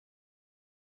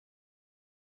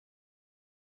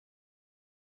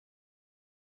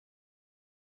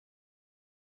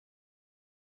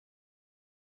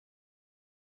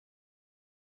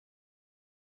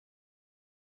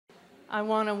I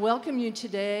want to welcome you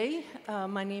today.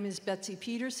 My name is Betsy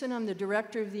Peterson. I'm the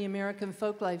director of the American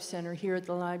Folklife Center here at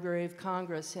the Library of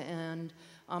Congress. And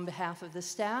on behalf of the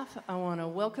staff, I want to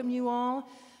welcome you all.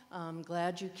 I'm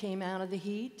glad you came out of the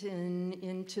heat and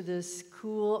into this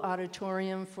cool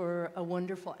auditorium for a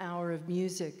wonderful hour of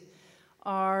music.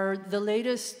 The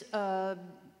latest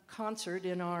concert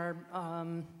in our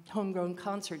homegrown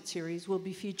concert series will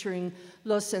be featuring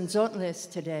Los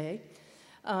Cenzontles today.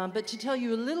 But to tell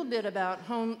you a little bit about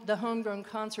the Homegrown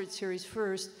Concert Series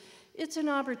first, it's an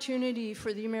opportunity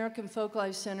for the American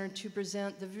Folklife Center to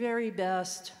present the very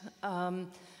best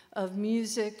of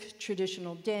music,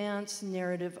 traditional dance,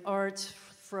 narrative arts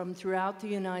from throughout the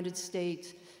United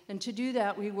States. And to do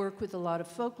that, we work with a lot of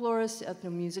folklorists,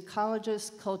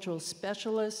 ethnomusicologists, cultural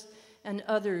specialists, and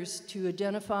others to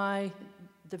identify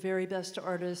the very best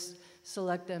artists,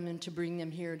 select them, and to bring them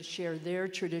here to share their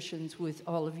traditions with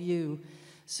all of you.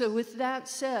 So with that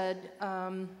said,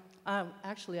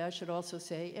 actually I should also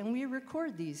say, and we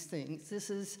record these things. This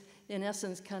is, in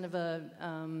essence, kind of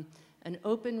an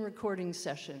open recording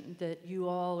session that you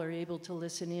all are able to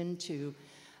listen into.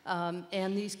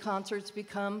 And these concerts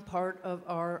become part of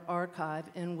our archive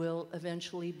and will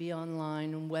eventually be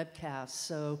online and webcast,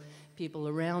 so people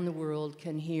around the world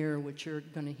can hear what you're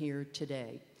going to hear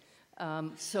today.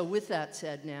 So with that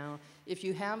said now, if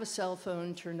you have a cell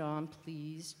phone turned on,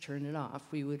 please turn it off.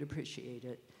 We would appreciate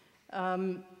it.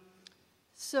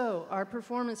 So our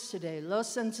performance today,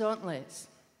 Los Cenzontles,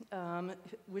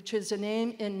 which is a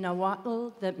name in Nahuatl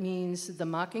that means the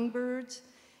mockingbirds.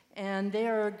 And they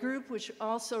are a group which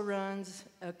also runs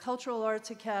a cultural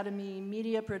arts academy,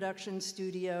 media production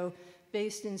studio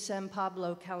based in San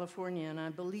Pablo, California. And I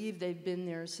believe they've been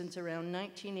there since around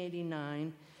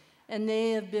 1989. And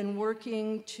they have been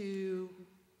working to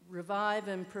revive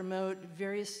and promote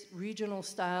various regional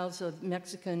styles of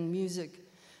Mexican music.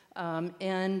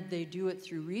 And they do it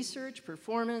through research,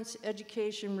 performance,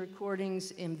 education,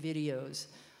 recordings, and videos.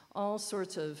 All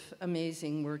sorts of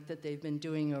amazing work that they've been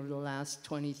doing over the last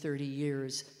 20, 30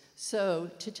 years. So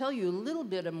to tell you a little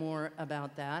bit more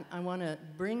about that, I want to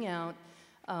bring out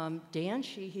Dan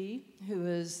Sheehy, who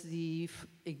is the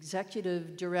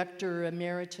Executive Director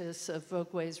Emeritus of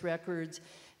Folkways Records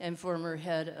and former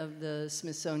head of the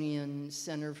Smithsonian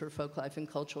Center for Folklife and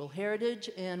Cultural Heritage,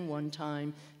 and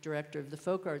one-time director of the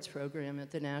Folk Arts Program at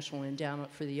the National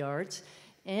Endowment for the Arts,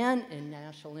 and a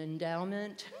National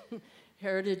Endowment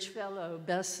Heritage Fellow,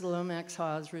 Best Lomax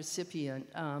Hawes recipient.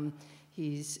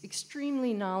 He's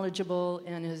extremely knowledgeable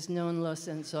and has known Los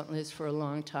Cenzontles for a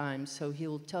long time, so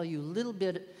he'll tell you a little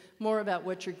bit more about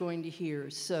what you're going to hear.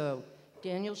 So,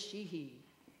 Daniel Sheehy.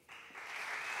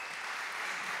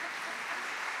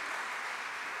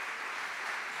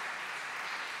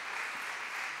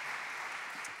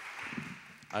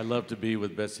 I love to be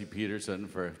with Betsy Peterson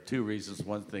for two reasons.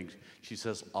 One thing, she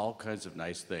says all kinds of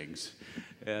nice things,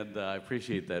 and I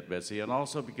appreciate that, Betsy. And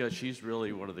also because she's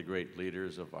really one of the great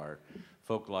leaders of our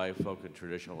folk life, folk and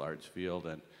traditional arts field,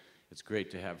 and it's great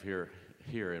to have here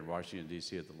in Washington,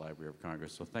 D.C. at the Library of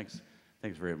Congress. So thanks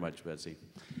very much, Betsy.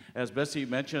 As Betsy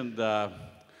mentioned,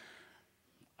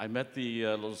 I met the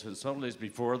Los Cenzontles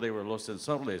before they were Los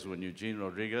Cenzontles, when Eugene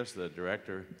Rodriguez, the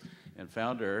director and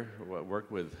founder,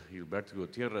 worked with Gilberto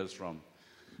Gutierrez,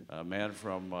 a man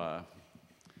from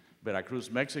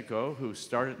Veracruz, Mexico, who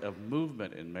started a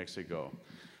movement in Mexico,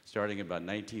 starting about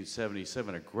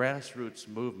 1977, a grassroots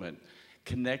movement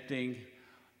connecting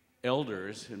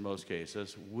elders, in most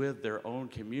cases, with their own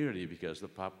community, because the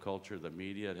pop culture, the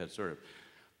media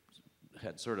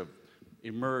had sort of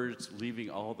emerged, leaving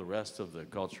all the rest of the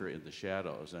culture in the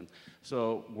shadows. And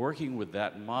so working with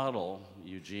that model,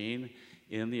 Eugene,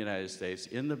 in the United States,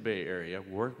 in the Bay Area,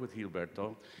 worked with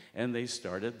Gilberto, and they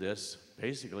started this,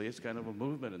 basically, it's kind of a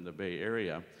movement in the Bay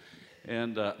Area.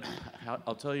 And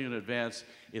I'll tell you in advance,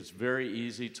 it's very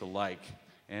easy to like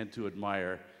and to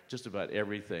admire just about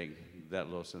everything that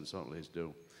Los Cenzontles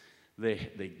do.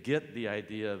 They get the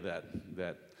idea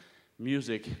that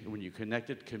music, when you connect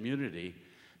it to community,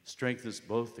 strengthens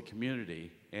both the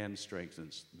community and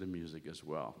strengthens the music as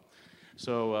well.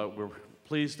 So we're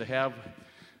pleased to have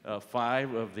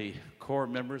 5 of the core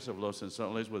members of Los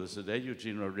Cenzontles with us today: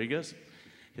 Eugene Rodriguez,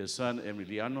 his son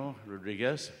Emiliano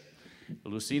Rodriguez,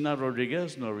 Lucina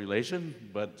Rodriguez, no relation,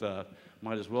 but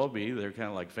might as well be. They're kind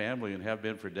of like family and have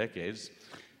been for decades.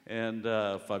 And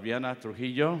Fabiana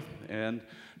Trujillo, and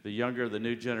the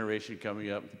new generation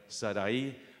coming up,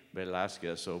 Sarai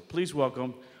Velázquez. So please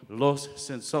welcome Los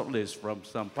Cenzontles from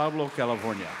San Pablo,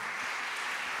 California.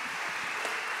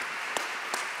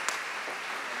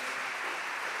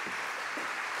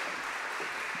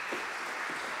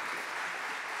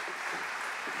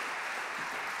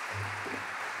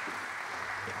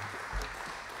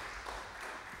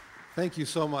 Thank you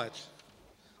so much.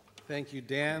 Thank you,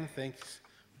 Dan. Thanks,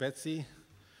 Betsy.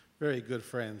 Very good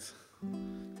friends.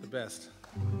 The best.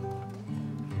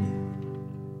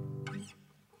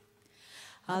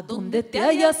 A donde te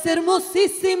hallas,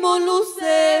 hermosísimo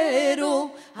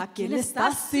lucero, a quien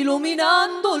estás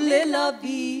iluminándole la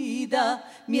vida,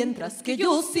 mientras que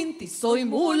yo sin ti soy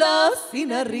mula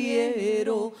sin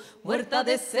arriero, muerta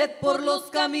de sed por los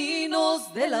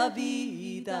caminos de la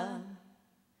vida.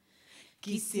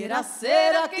 Quisiera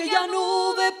ser aquella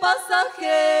nube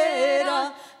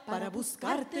pasajera para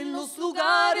buscarte en los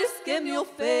lugares que me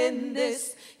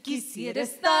ofendes. Quisiera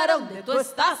estar donde tú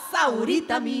estás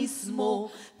ahorita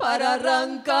mismo para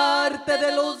arrancarte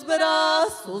de los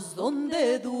brazos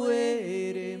donde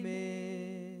duermes.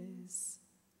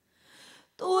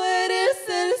 Tú eres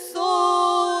el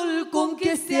sol con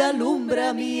que se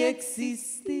alumbra mi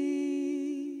existir.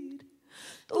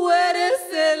 Tú eres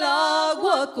el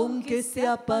agua con que se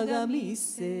apaga mi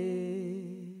sed.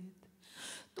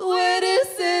 Tú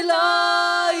eres el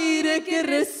aire que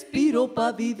respiro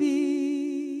para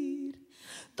vivir.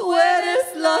 Tú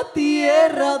eres la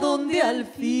tierra donde al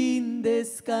fin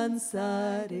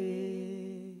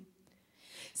descansaré.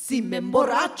 Si me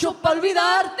emborracho para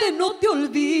olvidarte, no te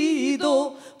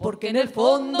olvido, porque en el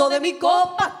fondo de mi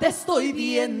copa te estoy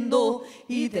viendo,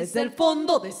 y desde el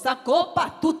fondo de esa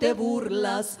copa tú te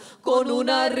burlas con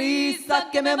una risa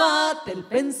que me mata el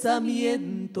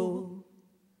pensamiento.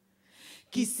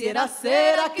 Quisiera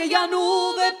ser aquella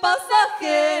nube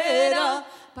pasajera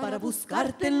para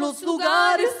buscarte en los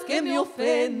lugares que me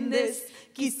ofendes.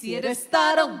 Quisiera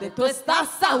estar donde tú estás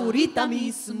ahorita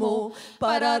mismo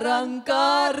para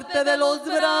arrancarte de los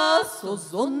brazos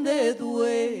donde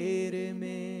duermes.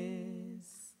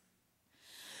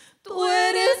 Tú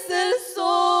eres el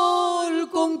sol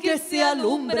con que se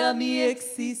alumbra mi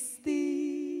existir.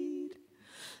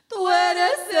 Tú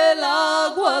eres el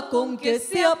agua con que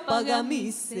se apaga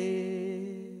mi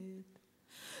sed.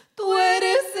 Tú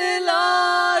eres el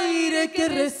aire que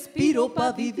respiro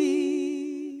para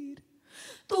vivir.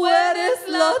 Tú eres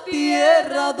la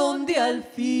tierra donde al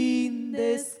fin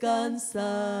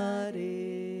descansaré.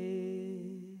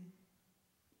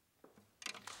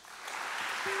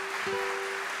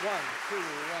 1, 2, 1.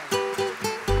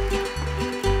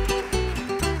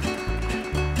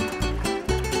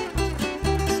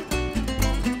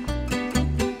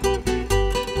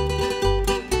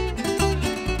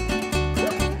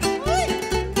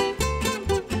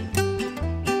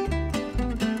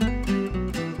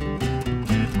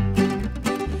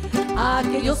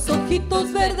 Aquellos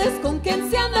ojitos verdes con quien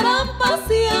se andarán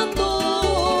paseando,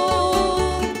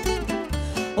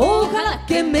 ojalá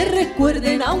que me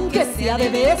recuerden aunque sea de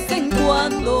vez en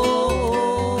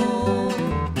cuando.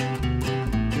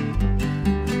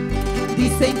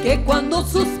 Dicen que cuando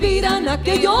suspiran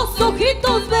aquellos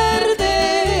ojitos verdes,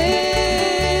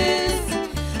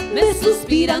 me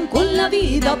suspiran con la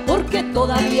vida porque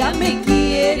todavía me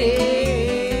quieren.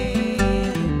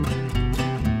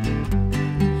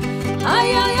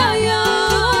 Ay, ay, ay,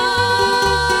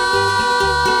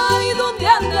 ay, ¿dónde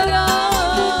andarán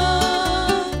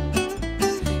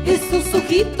esos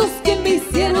ojitos que me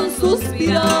hicieron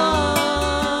suspirar?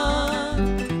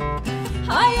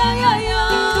 Ay, ay, ay,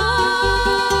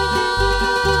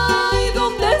 ay,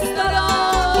 ¿dónde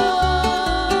estarán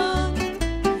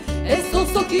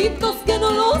esos ojitos que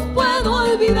no los puedo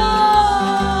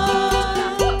olvidar?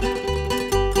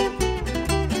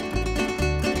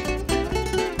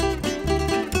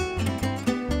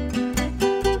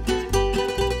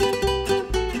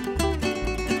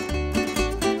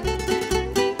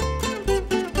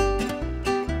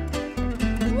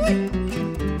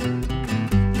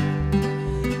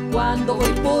 Cuando voy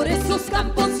por esos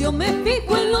campos yo me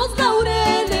fijo en los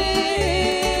laureles.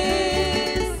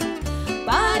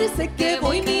 Parece que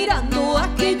voy mirando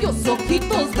aquellos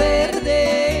ojitos verdes.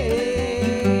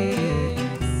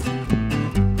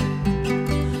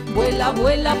 Vuela,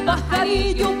 vuela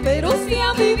pajarillo, pero si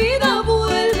a mi vida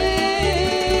vuelves,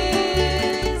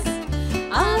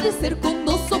 ha de ser con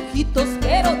dos ojitos,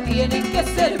 pero tienen que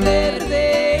ser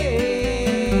verdes.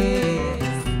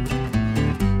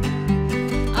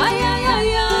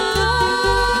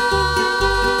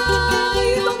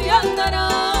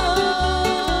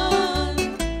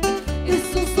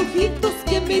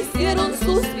 Me hicieron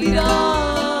suspirar.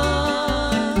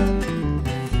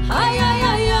 Ay, ay,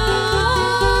 ay,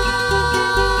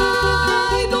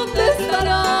 ay, ¿dónde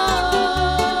estarán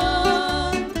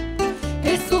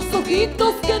esos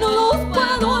ojitos que no los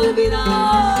puedo olvidar?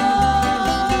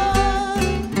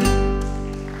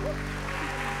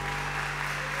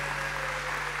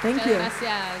 Thank Muchas you.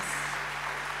 gracias.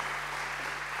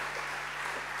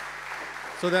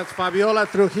 So that's Fabiola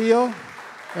Trujillo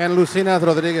and Lucina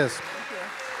Rodriguez.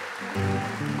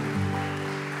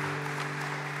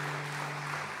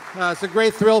 It's a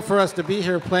great thrill for us to be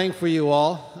here playing for you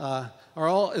all.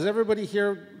 Is everybody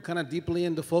here kind of deeply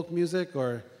into folk music,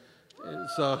 or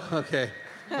so? Okay,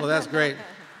 well that's great.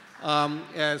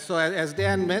 So as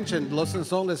Dan mentioned, Los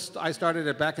Cenzontles, I started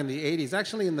it back in the 80s,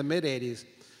 actually in the mid 80s,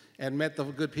 and met the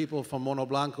good people from Mono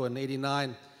Blanco in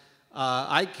 '89.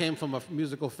 I came from a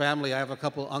musical family. I have a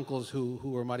couple uncles who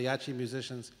were mariachi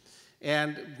musicians.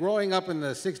 And growing up in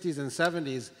the 60s and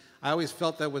 70s, I always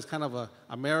felt there was kind of an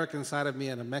American side of me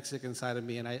and a Mexican side of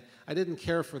me, and I didn't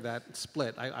care for that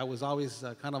split. I was always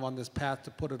kind of on this path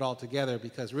to put it all together,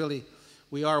 because really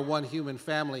we are one human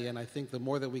family, and I think the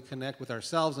more that we connect with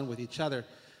ourselves and with each other,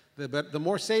 the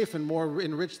more safe and more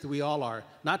enriched we all are.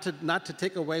 Not to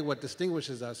take away what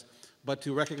distinguishes us, but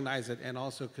to recognize it and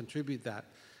also contribute that.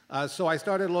 So I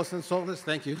started Los Cenzontles,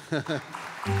 thank you.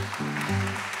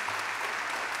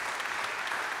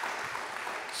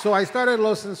 So I started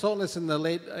Los Cenzontles in the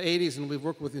late 80s, and we've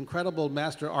worked with incredible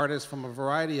master artists from a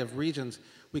variety of regions.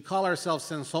 We call ourselves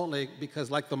Cenzontle because,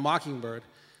 like the mockingbird,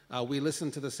 we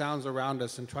listen to the sounds around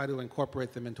us and try to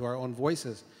incorporate them into our own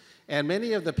voices. And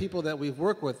many of the people that we've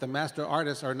worked with, the master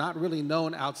artists, are not really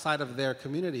known outside of their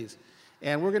communities.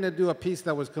 And we're going to do a piece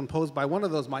that was composed by one of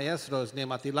those maestros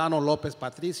named Atilano Lopez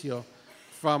Patricio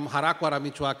from Jaracuara,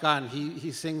 Michoacan.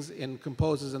 He sings and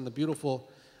composes in the beautiful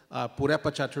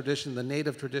Purépecha tradition, the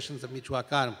native traditions of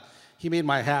Michoacan. He made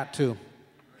my hat too.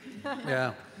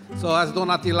 Yeah. So that's Don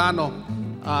Atilano.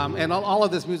 And all of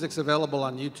this music's available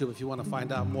on YouTube if you want to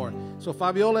find out more. So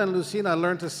Fabiola and Lucina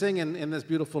learned to sing in this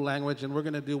beautiful language, and we're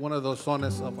going to do one of those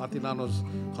sones of Atilano's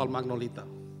called Magnolita.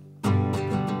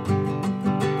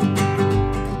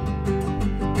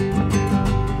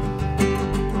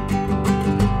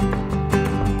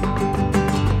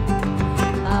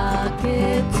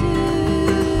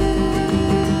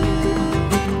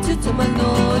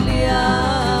 Magnolia,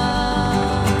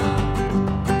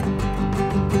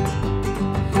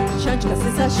 Shanchka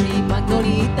Sesashi,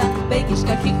 Magnolita,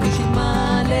 Begishka Kikushi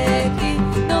Maleki,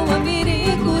 no Amiri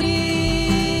Kuri.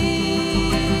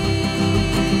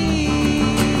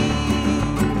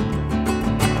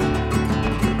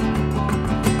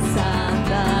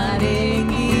 Sandare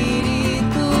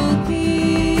Girituki,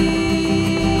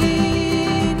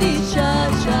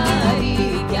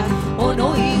 Nishacharikia, Ono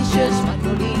Ishes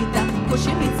Magnolita.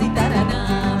 Kushimizi tarana,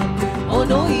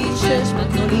 ono ishesh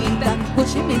magnolita,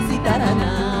 kushimizi tarana.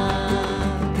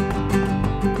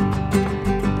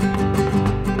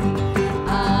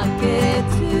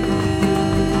 Aketu,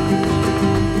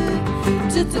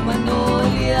 tutu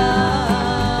magnolia.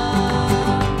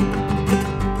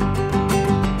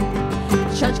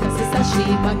 Shanchka sesashi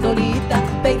magnolita,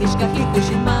 pegishka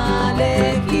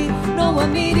kikushimalehi, no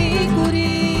amiri kuri.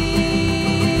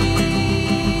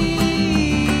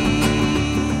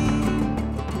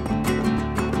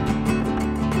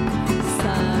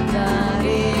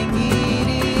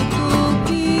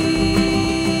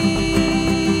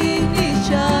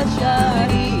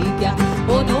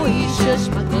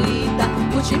 Magnolita,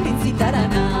 kushimizi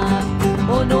tarana.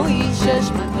 Ono ishesh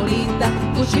magnolita,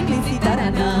 kushimizi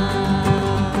tarana.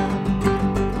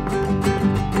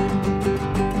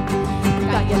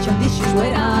 Kaya chandishi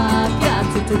suera, kya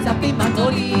tutuzapi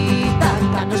magnolita.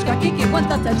 Kanoshka kiki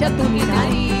kwanta tajatu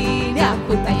minari. Nya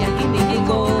kutaya kini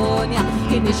nigonia,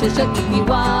 kini sheshe kini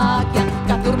wakia.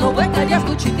 Katurno weka ya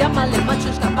kuchitia male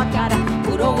machushka pakara,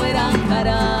 puro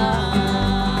werankara.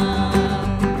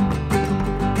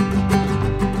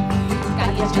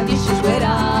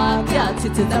 Chandishi-suera,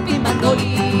 tzitzitapi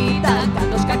magnolita,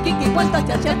 kanoshka kiki kwanta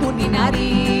chachatu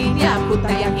ninari, nya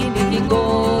kutaya kini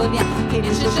ningonia, kini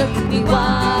shisho kini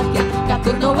wakia,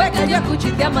 katurno weka ya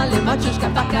kuchitia male machushka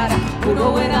pakara,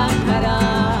 puro werankara.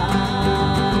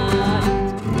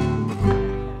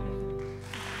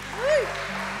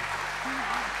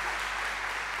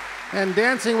 And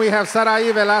dancing we have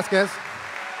Sarai Velasquez,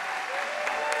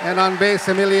 and on bass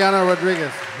Emiliano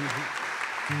Rodriguez.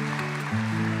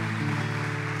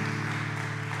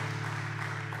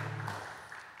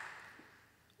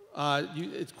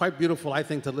 It's quite beautiful, I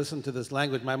think, to listen to this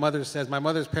language. My mother's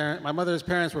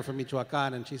parents were from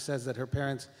Michoacan, and she says that her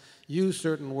parents used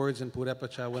certain words in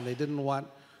Purépecha when they didn't want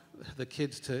the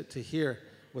kids to hear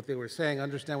what they were saying,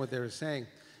 understand what they were saying.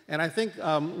 And I think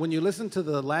when you listen to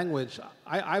the language,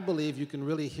 I believe you can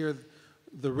really hear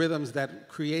the rhythms that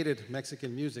created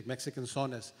Mexican music, Mexican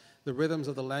sones. The rhythms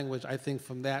of the language, I think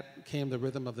from that came the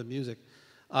rhythm of the music.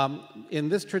 In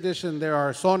this tradition, there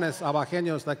are sones,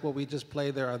 abajeños, like what we just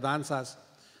played. There are danzas,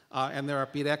 and there are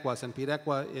pirecuas. And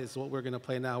pirecua is what we're going to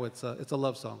play now. It's a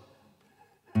love song.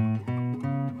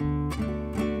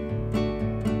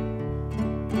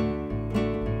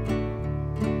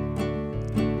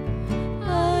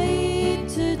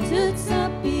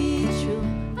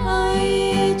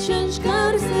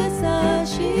 înșcarse sa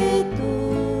și tu.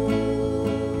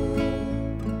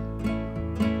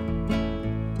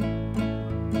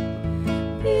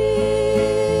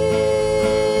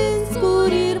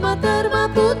 Inscurir matar ma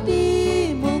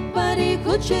puti muk pari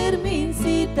ko chermin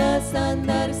sita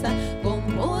sandarsa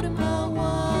conform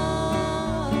hawa.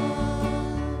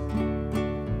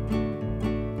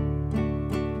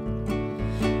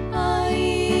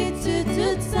 Aici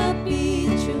îți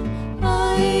sapiciu,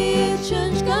 aici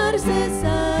înșcarse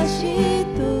sa și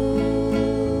tu.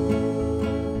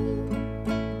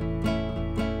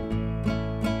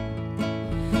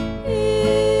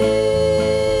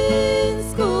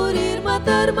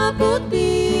 Tarma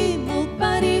puti muk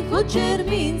pari ko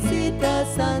chermin sita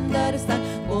sandarsa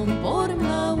conform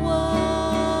hawa.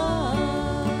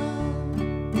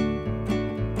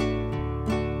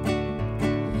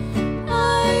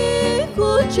 Ai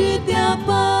cucitea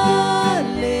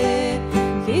pale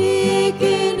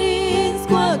hikinin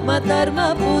squag matarma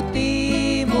puti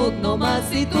muk no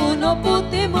masi tu no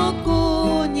puti muk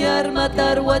kunyar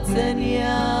matar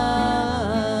watsania.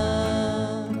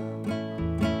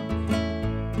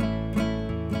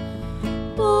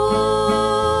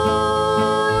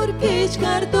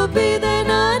 Cartopi de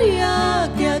naria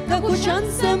que acá cuchan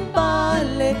se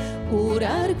empale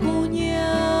curar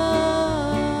cuña.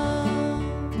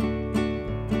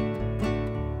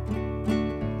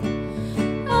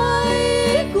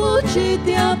 Ay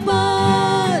cuchitea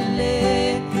pale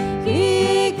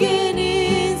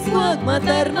hikenin squag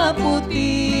matar ma puti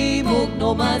muk no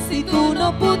masi tu no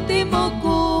puti muk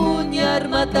cuñar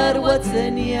matar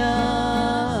watsenia.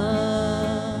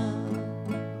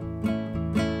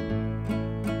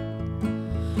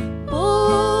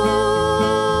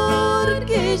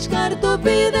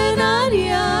 Cartopi de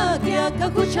naria que acá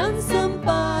cuchan se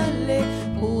empale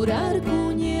curar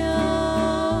cuña.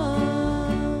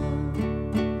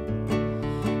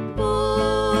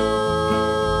 Porque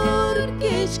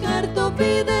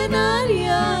cartopi de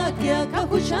naria que acá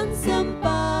cuchan se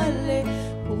empale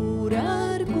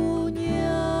curar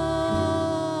cuña.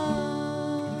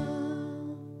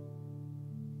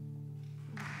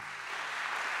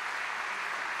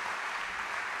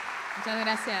 Muchas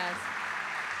gracias.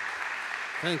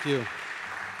 Thank you.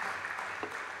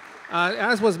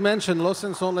 As was mentioned, Los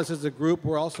Cenzontles is a group.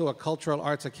 We're also a cultural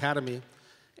arts academy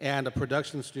and a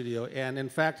production studio. And in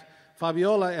fact,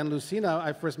 Fabiola and Lucina,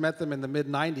 I first met them in the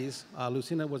mid-90s.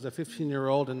 Lucina was a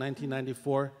 15-year-old in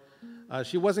 1994.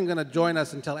 She wasn't going to join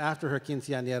us until after her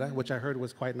quinceañera, which I heard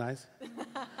was quite nice.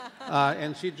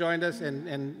 And she joined us,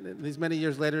 and these many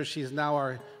years later, she's now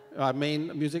our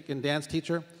main music and dance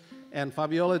teacher. And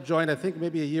Fabiola joined, I think,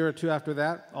 maybe a year or two after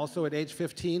that, also at age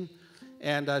 15.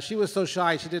 And she was so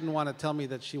shy, she didn't want to tell me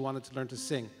that she wanted to learn to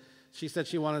sing. She said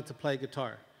she wanted to play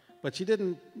guitar. But she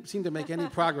didn't seem to make any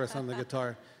progress on the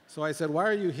guitar. So I said, "Why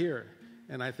are you here?"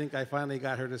 And I think I finally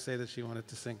got her to say that she wanted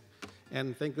to sing.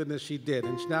 And thank goodness she did.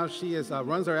 And now she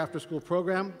runs our after-school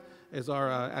program, is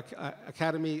our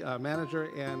academy manager,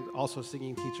 and also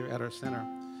singing teacher at our center.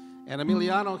 And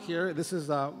Emiliano here, this is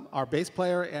our bass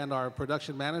player and our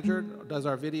production manager, does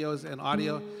our videos and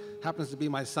audio, happens to be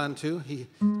my son too. He's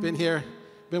been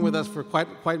with us for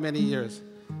quite many years.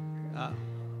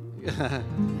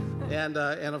 And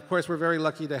of course, we're very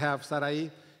lucky to have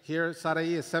Sarai here.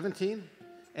 Sarai is 17,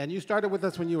 and you started with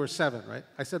us when you were 7, right?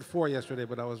 I said 4 yesterday,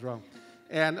 but I was wrong.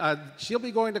 And she'll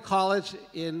be going to college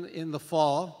in the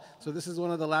fall. So this is one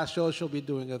of the last shows she'll be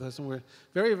doing with us, and we're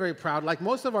very, very proud. Like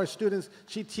most of our students,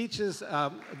 she teaches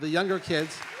the younger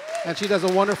kids, and she does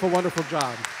a wonderful, wonderful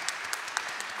job.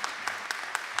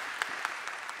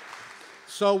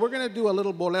 So we're going to do a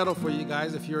little bolero for you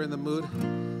guys if you're in the mood.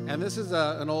 And this is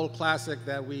an old classic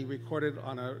that we recorded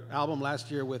on our album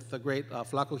last year with the great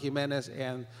Flaco Jimenez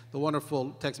and the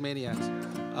wonderful Tex Maniacs.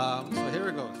 So here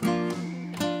it goes.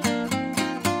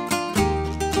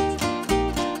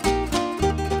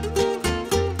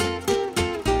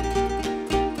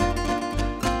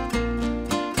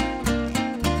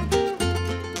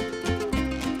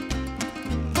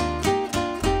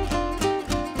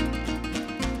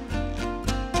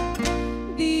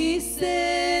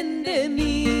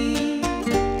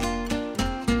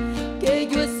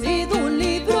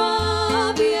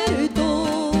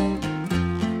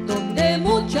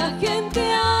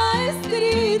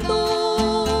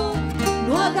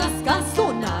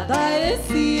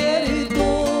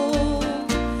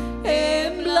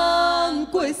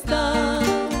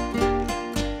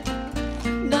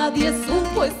 Nadie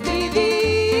supo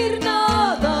escribir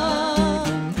nada,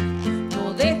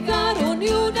 no dejaron ni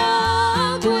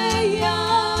una huella,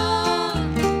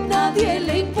 nadie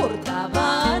le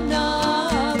importaba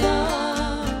nada.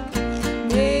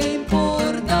 Me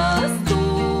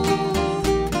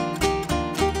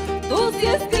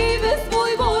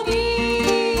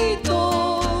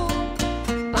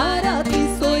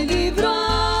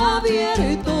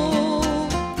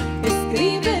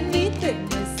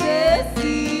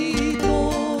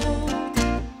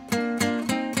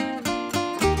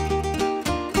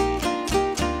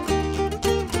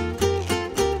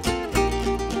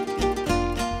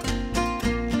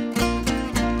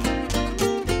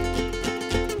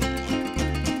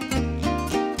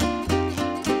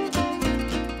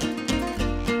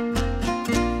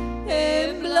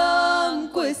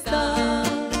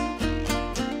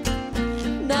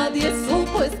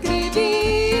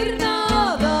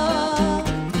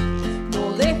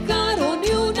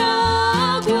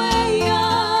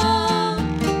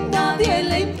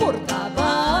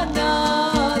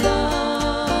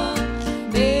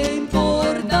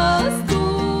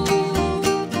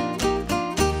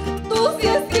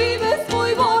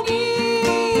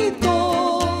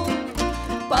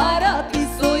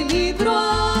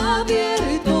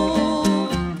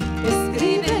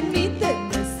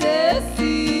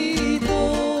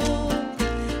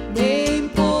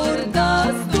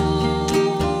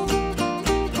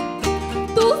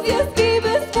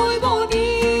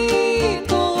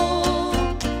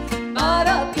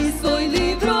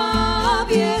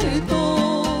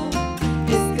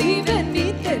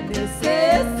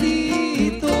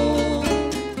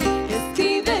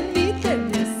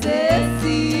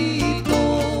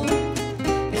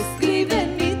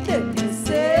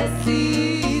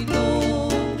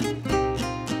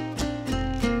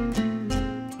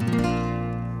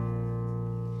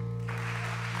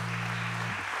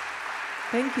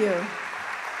Thank you.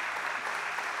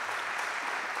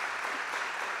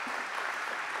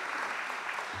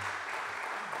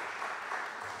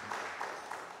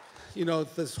 You know,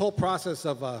 this whole process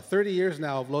of 30 years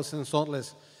now of Los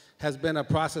Cenzontles has been a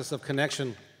process of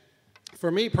connection.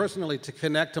 For me personally, to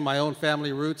connect to my own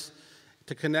family roots,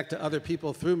 to connect to other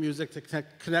people through music, to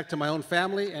connect to my own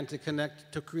family, and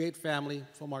to create family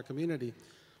from our community.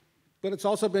 But it's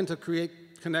also been to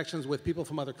create connections with people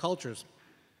from other cultures.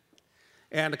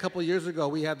 And a couple of years ago,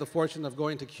 we had the fortune of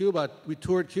going to Cuba. We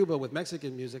toured Cuba with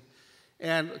Mexican music.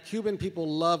 And Cuban people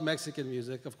love Mexican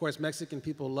music. Of course, Mexican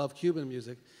people love Cuban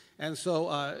music. And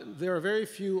so there are very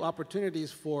few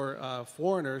opportunities for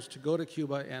foreigners to go to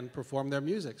Cuba and perform their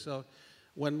music. So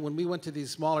when we went to these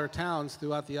smaller towns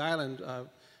throughout the island,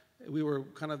 we were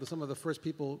kind of some of the first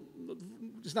people.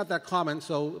 It's not that common,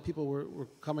 so people were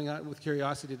coming out with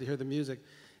curiosity to hear the music.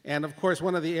 And of course,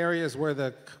 one of the areas where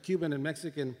the Cuban and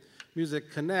Mexican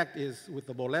music connect is with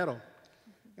the bolero.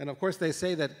 And of course, they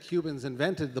say that Cubans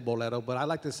invented the bolero, but I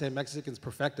like to say Mexicans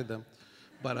perfected them.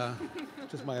 But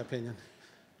just my opinion.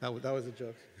 That was a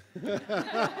joke. I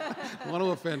don't want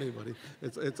to offend anybody.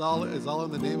 It's all in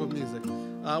the name of music.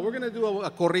 We're going to do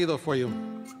a corrido for you.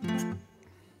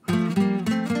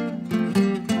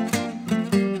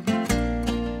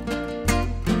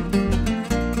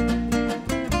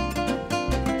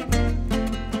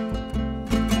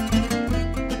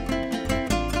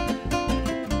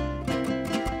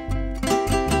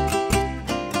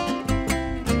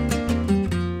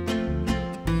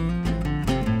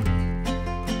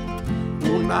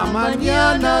 Una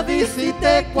mañana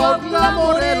visité Cuautla,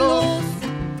 Morelos,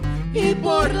 y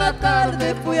por la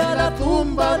tarde fui a la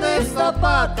tumba de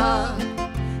Zapata.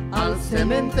 Al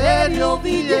cementerio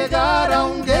vi llegar a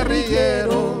un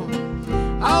guerrillero,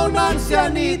 a un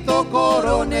ancianito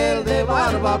coronel de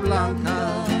barba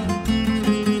blanca,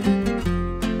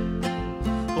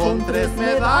 con 3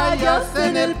 medallas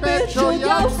en el pecho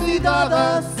ya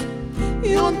oxidadas,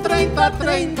 y un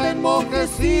 30-30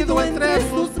 enmojecido entre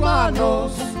sus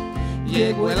manos.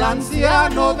 Llegó el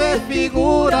anciano de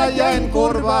figura ya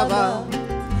encorvada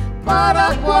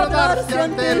para guardarse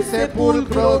ante el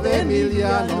sepulcro de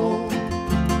Emiliano.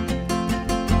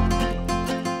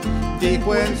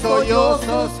 Dijo en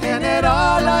sollozos: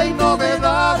 general, hay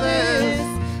novedades,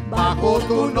 bajo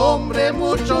tu nombre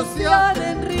muchos se han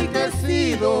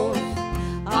enriquecido.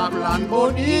 Hablan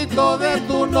bonito de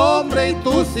tu nombre y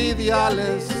tus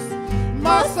ideales,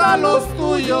 mas a los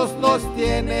tuyos los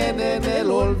tienen en el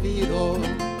olvido.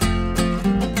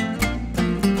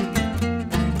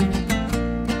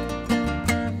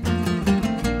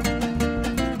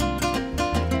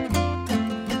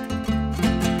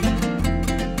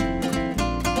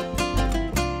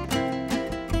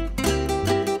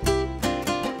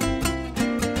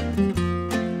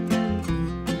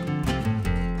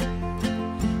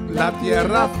 La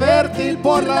tierra fértil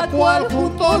por la cual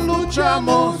juntos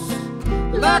luchamos,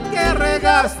 la que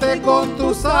regaste con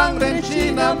tu sangre en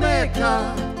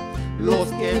Chinameca, los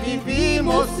que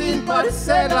vivimos sin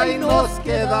parcela y nos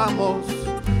quedamos,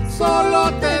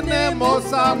 solo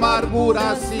tenemos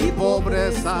amarguras y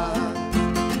pobreza.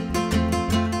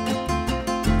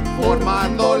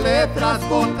 Formando letras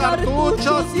con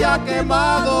cartuchos ya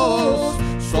quemados,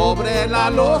 sobre la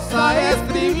losa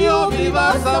escribió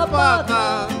viva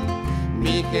Zapata.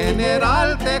 Mi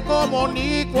general, te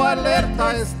comunico,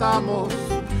 alerta estamos,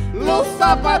 los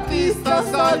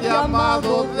zapatistas al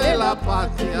llamado de la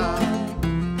patria.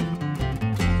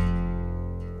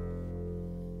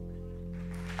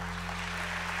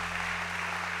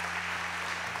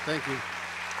 Thank you.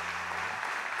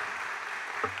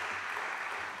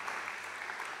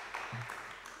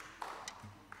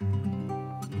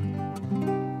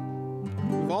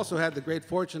 We've also had the great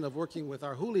fortune of working with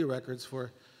our Huli records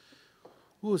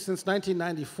since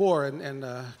 1994, and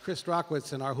Chris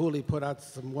Strachwitz and our Huli put out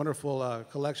some wonderful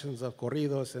collections of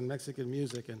corridos and Mexican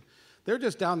music, and they're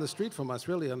just down the street from us,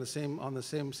 really, on the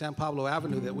same San Pablo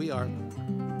Avenue that we are.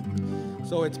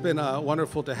 So it's been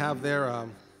wonderful to have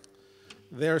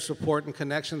their support and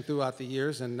connection throughout the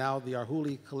years, and now the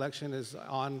Arhuli collection is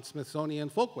on Smithsonian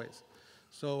Folkways.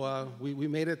 So we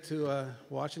made it to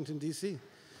Washington, D.C.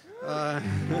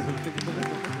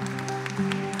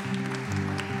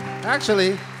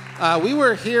 Actually, we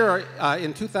were here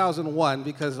in 2001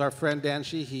 because our friend Dan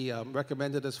Sheehy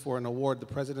recommended us for an award, the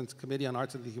President's Committee on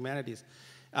Arts and the Humanities.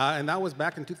 And that was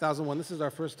back in 2001. This is our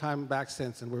first time back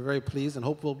since, and we're very pleased and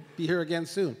hope we'll be here again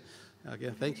soon.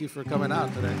 Again, thank you for coming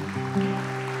out today.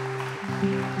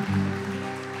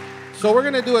 So we're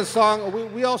going to do a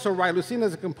song. We also write.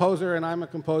 Lucina's a composer, and I'm a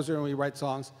composer, and we write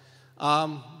songs.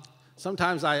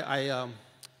 Sometimes I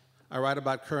I write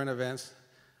about current events.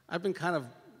 I've been kind of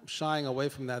shying away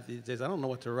from that these days. I don't know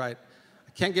what to write.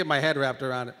 I can't get my head wrapped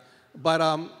around it.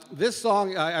 But this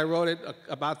song, I wrote it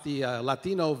about the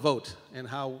Latino vote and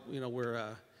how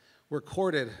we're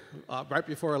courted right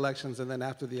before elections, and then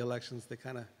after the elections,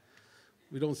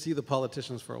 we don't see the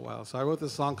politicians for a while. So I wrote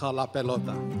this song called La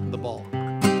Pelota, the ball.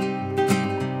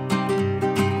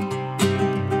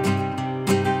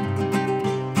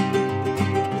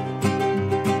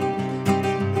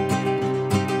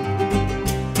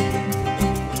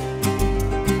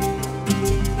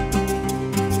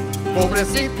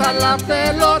 Pobrecita la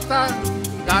pelota,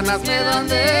 ganas me dan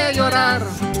de llorar.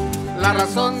 La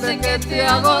razón de que te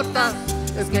agotas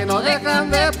es que no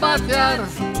dejan de patear.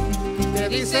 Te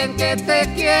dicen que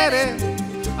te quiere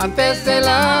antes de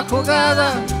la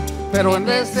jugada, pero en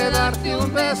vez de darte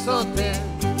un beso te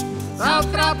da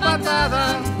otra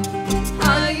patada.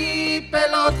 Ay,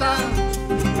 pelota,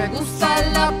 me gusta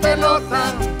la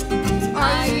pelota.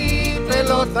 Ay,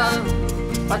 pelota,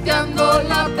 pateando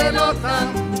la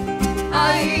pelota.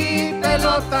 Ay,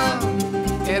 pelota,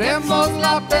 queremos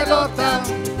la pelota.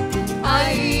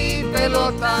 Ay,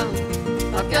 pelota,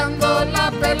 pateando la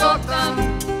pelota.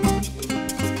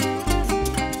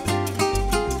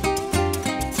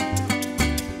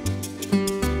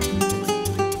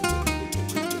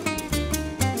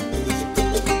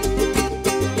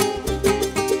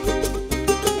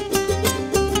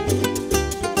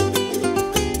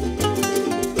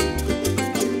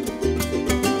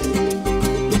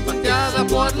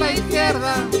 Por la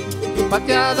izquierda,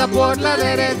 pateada por la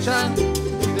derecha.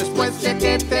 Después de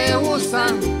que te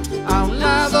usan, a un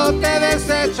lado te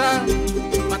desechan.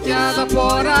 Pateada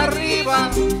por arriba,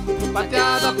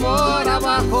 pateada por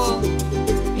abajo,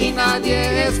 y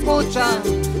nadie escucha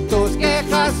tus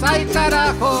quejas, ay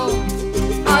carajo.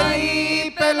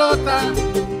 Ay, pelota,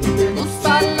 me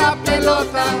gusta la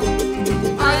pelota.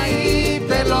 Ay,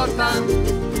 pelota,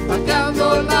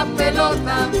 pateando la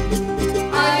pelota.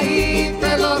 Ay,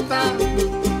 pelota,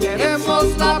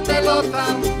 queremos la pelota.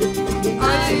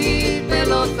 Ay,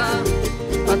 pelota,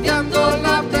 pateando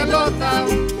la pelota.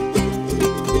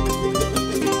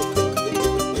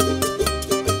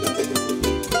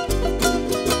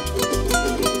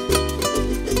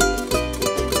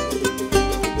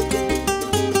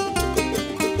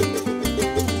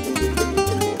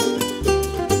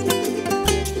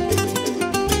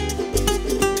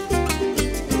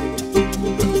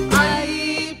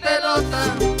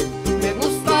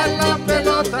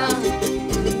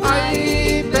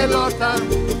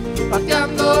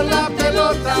 Pateando la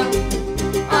pelota.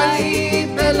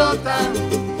 Ay, pelota,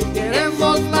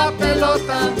 queremos la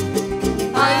pelota.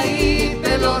 Ay,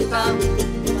 pelota,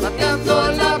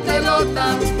 pateando la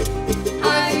pelota.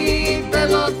 Ay,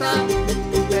 pelota,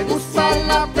 me gusta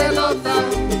la pelota.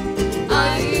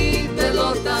 Ay,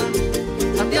 pelota,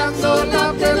 pateando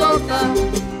la pelota.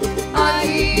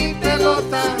 Ay,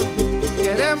 pelota,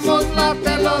 queremos la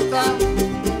pelota.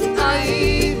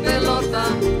 Ay, pelota,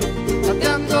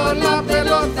 pateando la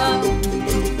pelota.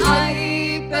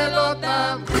 Ay,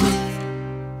 pelota.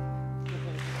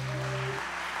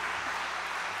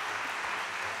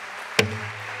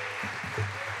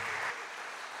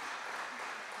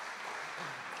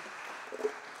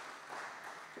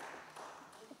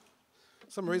 For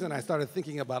some reason I started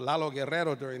thinking about Lalo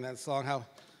Guerrero during that song, how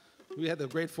we had the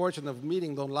great fortune of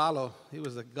meeting Don Lalo. He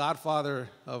was the godfather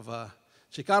of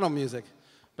Chicano music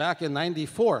back in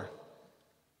 '94.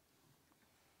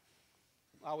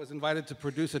 I was invited to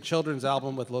produce a children's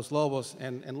album with Los Lobos,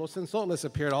 and Los Cenzontles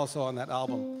appeared also on that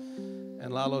album.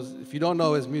 And Lalo's, if you don't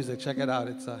know his music, check it out.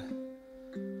 It's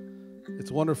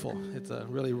wonderful. It's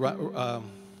really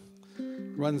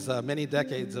runs many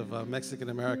decades of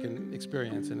Mexican-American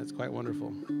experience, and it's quite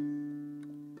wonderful.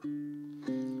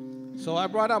 So I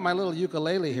brought out my little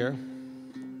ukulele here.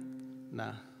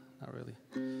 Nah, not really.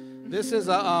 This is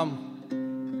a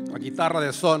guitarra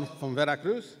de son from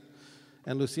Veracruz.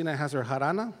 And Lucina has her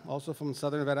jarana, also from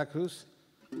southern Veracruz,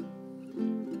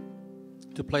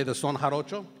 to play the son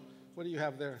jarocho. What do you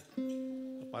have there?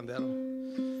 A pandero.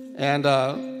 And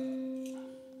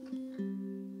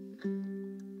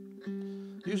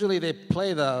usually they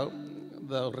play the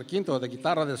requinto, the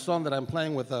guitarra de son that I'm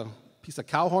playing with a piece of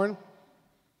cow horn.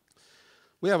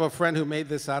 We have a friend who made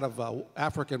this out of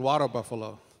African water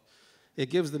buffalo.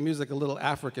 It gives the music a little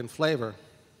African flavor.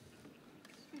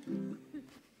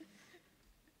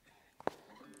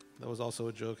 That was also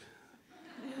a joke.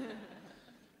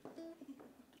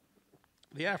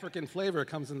 The African flavor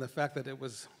comes in the fact that it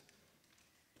was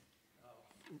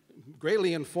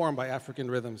greatly informed by African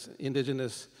rhythms,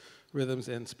 indigenous rhythms,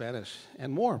 and Spanish,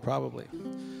 and more probably.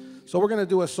 So we're going to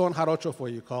do a son jarocho for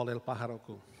you called El Pájaro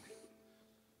Cu.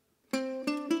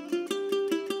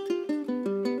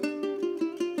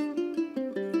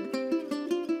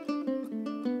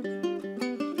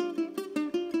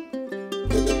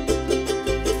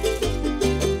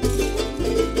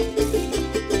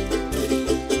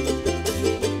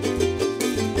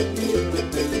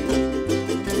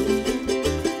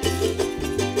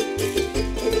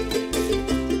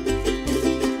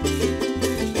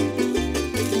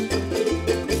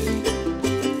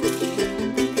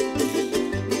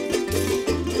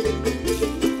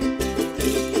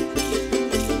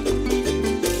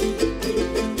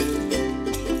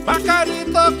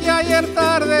 Pajarito que ayer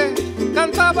tarde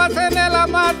cantabas en el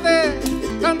amate,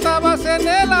 cantabas en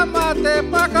el amate,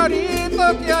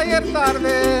 pajarito que ayer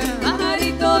tarde.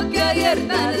 Pajarito que ayer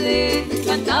tarde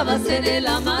cantabas en el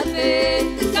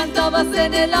amate, cantabas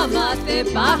en el amate,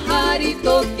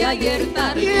 pajarito que ayer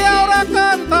tarde. Y ahora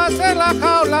cantas en la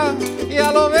jaula,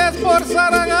 ya lo ves por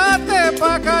Zaragate,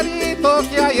 pajarito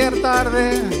que ayer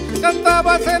tarde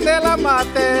cantabas en el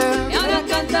amate. Y ahora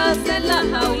cantas en la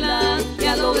jaula,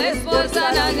 ya lo ves por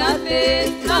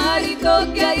Zaragate,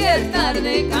 pajarito que ayer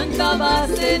tarde cantabas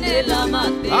en el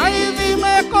amate. Ay,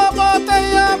 dime cómo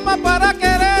te llamas para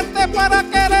quererte,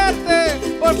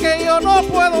 porque yo no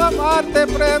puedo amarte,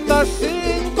 prenda,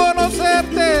 sin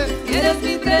conocerte. Eres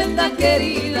mi prenda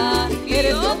querida, y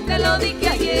yo te lo dije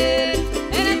ayer,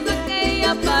 eres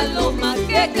aquella paloma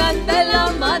que canta el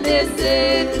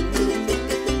amanecer.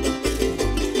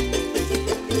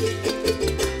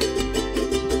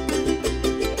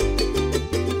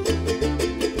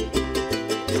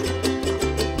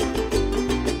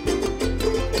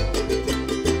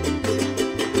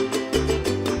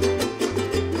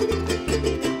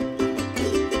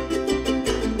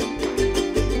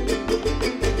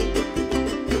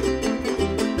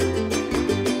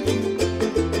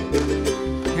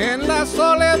 En la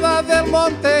soledad del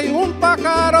monte y un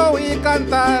pájaro y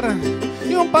cantar,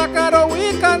 y un pájaro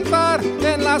y cantar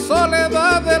en la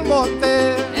soledad del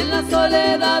monte. En la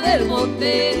soledad del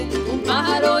monte, un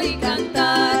pájaro y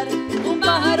cantar, un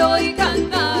pájaro y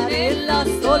cantar en la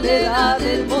soledad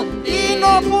del monte. Y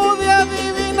no pude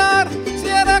adivinar si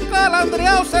era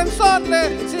calandria o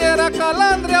cenzontle, si era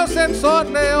calandria o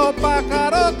cenzontle o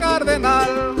pájaro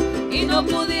cardenal. Y no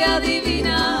pude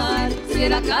adivinar si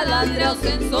era calandria o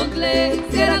cenzontle,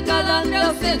 si era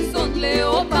calandria o cenzontle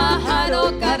o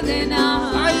pájaro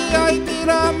cardenal. Ay, ay,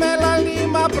 tírame la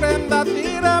lima, prenda,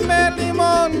 tírame el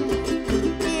limón,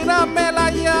 tírame la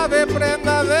llave,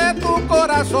 prenda, de tu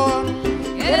corazón.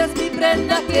 Eres mi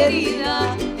prenda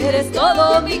querida, eres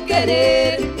todo mi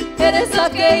querer, eres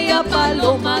aquella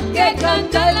paloma que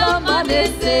canta el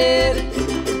amanecer.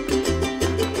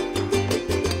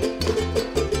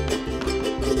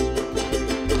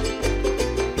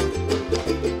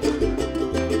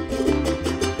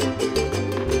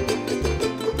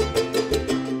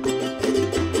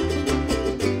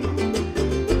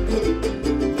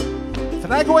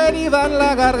 Traigo herida en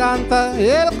la garganta,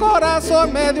 el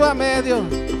corazón medio a medio,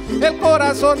 el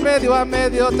corazón medio a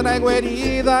medio, traigo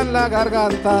herida en la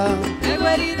garganta. Traigo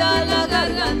herida en la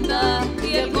garganta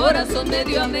y el corazón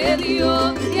medio a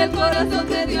medio, y el corazón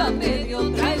medio a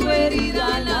medio, traigo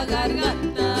herida en la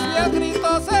garganta. Y el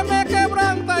grito se me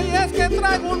quebranta y es que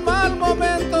traigo un mal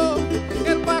momento,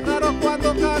 el pájaro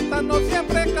cuando canta no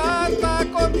siempre canta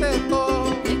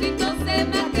contento. El grito se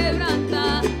me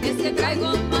quebranta, es que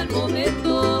traigo un mal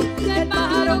momento, el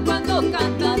pájaro cuando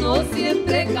canta no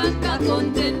siempre canta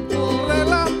contento.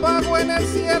 Relámpago en el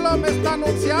cielo me está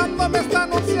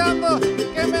anunciando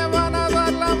que me van a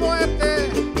dar la muerte,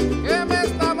 que me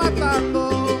está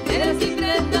matando. Eres mi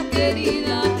prenda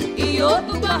querida y yo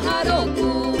tu pájaro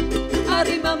cu,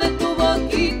 arrímame tu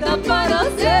boquita para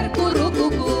hacer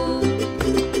currucucú.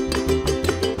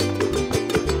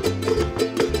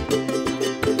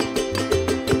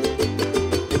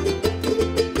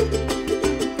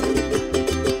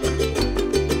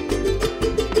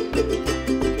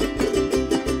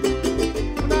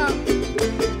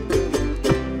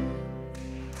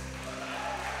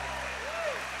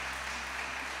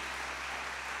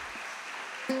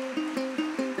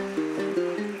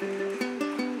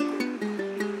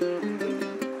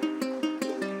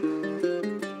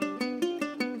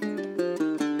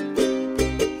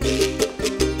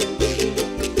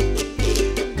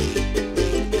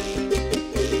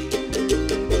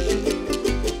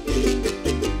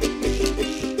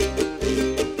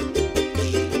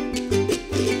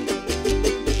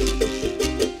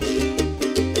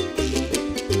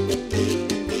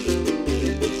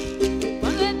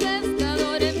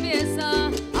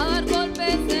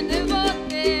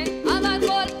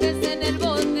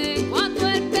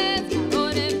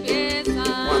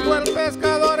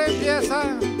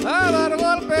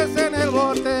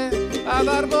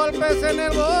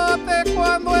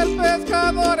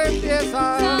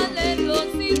 empieza. Salen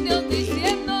los indios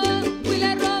diciendo, Huy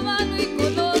le roba Luis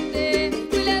Colote,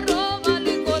 Huy le roba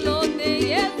Luis Colote,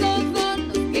 y esos son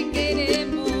los que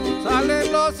queremos.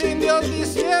 Salen los indios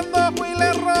diciendo, Huy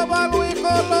le roba Luis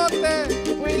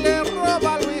Colote, Huy le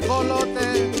roba Luis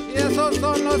Colote, y esos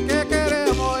son los que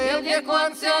queremos. Y El viejo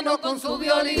anciano con su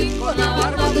violín, con la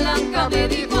barba blanca me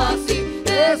dijo así,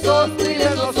 esos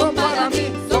huiles no son para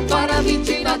mí, son para mi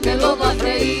china que los va a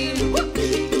freír.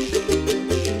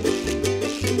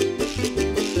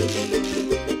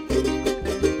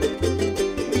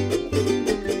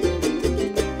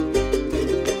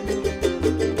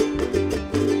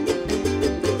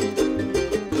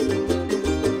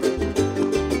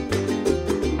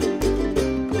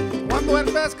 Cuando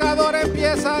el pescador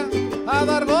empieza a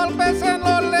dar golpes en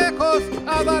los lejos,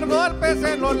 a dar golpes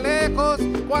en los lejos,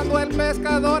 cuando el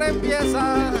pescador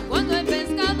empieza. Cuando el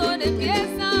pescador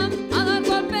empieza a dar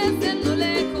golpes en lo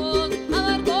lejos, a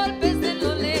dar golpes en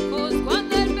lo lejos, cuando el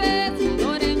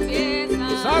pescador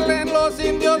empieza. Salen los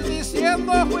indios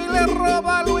diciendo, Huy le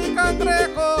roba Luis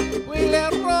Cangrejo, Huy le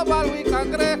roba Luis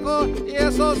Cangrejo, y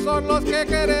esos son los que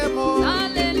queremos.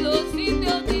 Salen los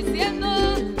indios diciendo,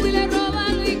 Huy le roba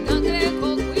Luis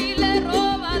Cangrejo, Huy le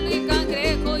roba Luis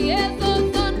Cangrejo, y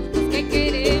esos son los que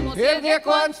queremos. Y el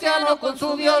viejo anciano con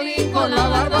su violín, con la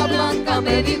barba blanca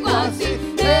me dijo así,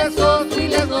 esos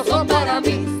huiles no son para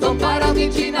mí, son para mi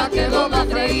china que los va a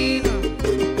freír.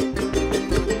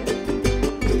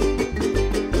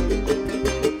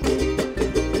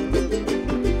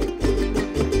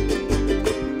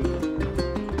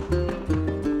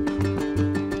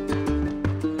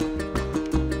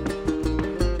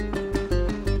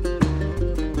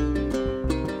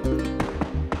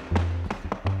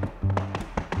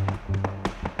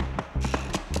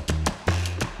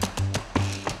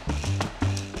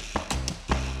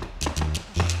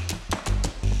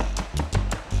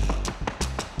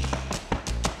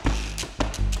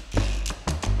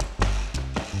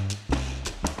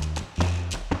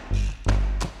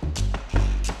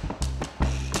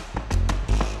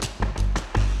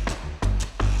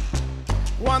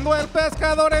 Cuando el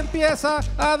pescador empieza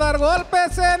a dar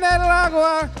golpes en el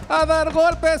agua, a dar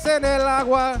golpes en el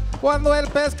agua, cuando el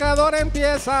pescador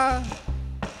empieza.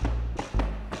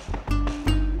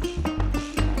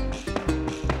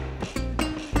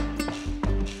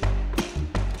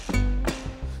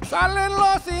 Salen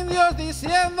los indios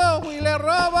diciendo, Huy le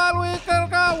roba Luis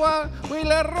Carcagua, Huy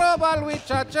le roba Luis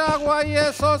Chachagua, y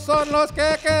esos son los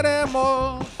que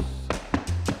queremos.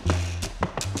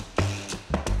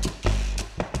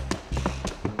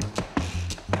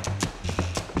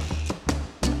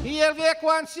 Y el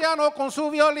viejo anciano con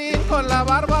su violín, con la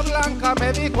barba blanca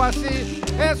me dijo así,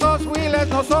 esos huiles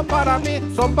no son para mí,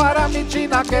 son para mi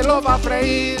china que lo va a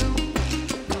freír.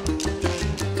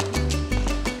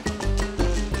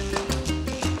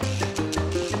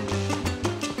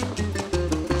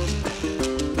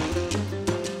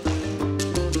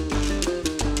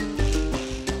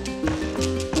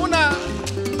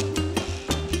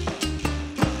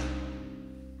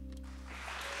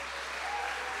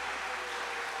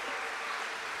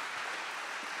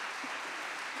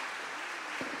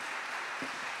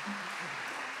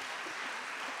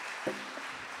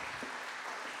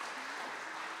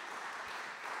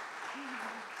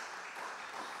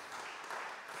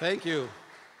 Thank you.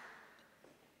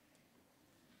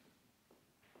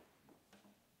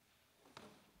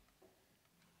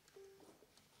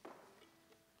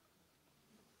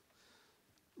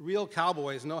 Real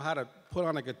cowboys know how to put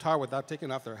on a guitar without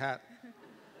taking off their hat.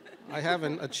 I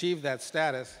haven't achieved that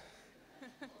status.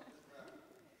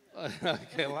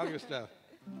 Okay, longer stuff.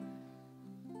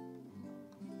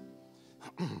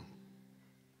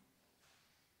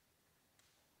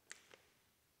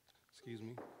 Excuse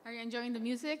me. Are you enjoying the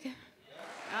music?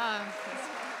 Oh,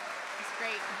 it's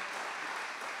great.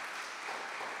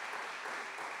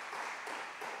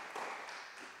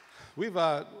 We've,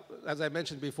 as I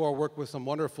mentioned before, worked with some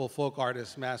wonderful folk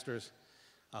artists, masters.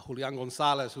 Julian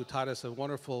Gonzalez, who taught us a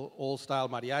wonderful old-style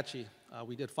mariachi.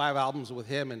 We did 5 albums with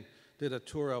him and did a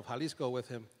tour of Jalisco with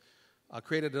him.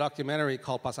 Created a documentary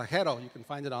called Pasajero. You can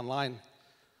find it online.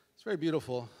 It's very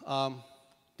beautiful.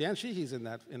 Dan Sheehy's in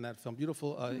that film.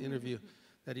 Beautiful interview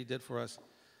that he did for us.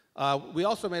 We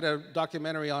also made a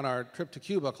documentary on our trip to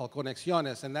Cuba called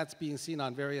Conexiones, and that's being seen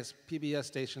on various PBS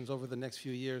stations over the next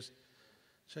few years.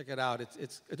 Check it out.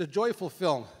 It's a joyful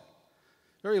film.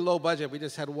 Very low budget. We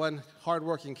just had one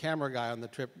hard-working camera guy on the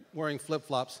trip wearing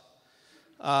flip-flops.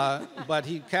 But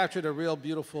he captured a real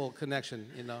beautiful connection,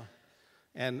 you know,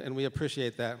 and we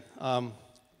appreciate that.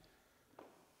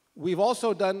 We've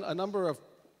also done a number of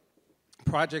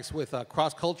projects with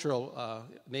cross-cultural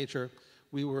nature.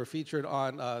 We were featured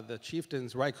on the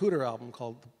Chieftains' Ry Cooder album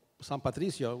called San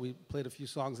Patricio. We played a few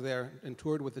songs there and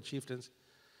toured with the Chieftains.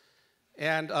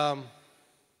 And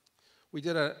we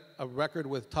did a record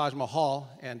with Taj Mahal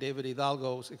and David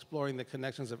Hidalgo exploring the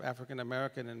connections of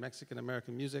African-American and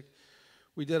Mexican-American music.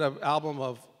 We did an album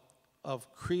of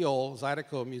Creole,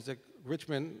 Zydeco music.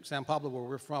 Richmond, San Pablo, where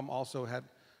we're from, also had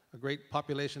a great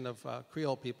population of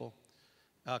Creole people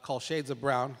called Shades of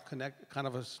Brown, kind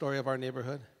of a story of our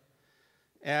neighborhood.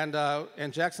 And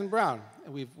Jackson Brown,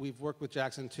 and we've worked with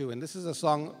Jackson too. And this is a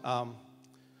song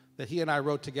that he and I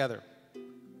wrote together.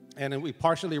 And then we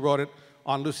partially wrote it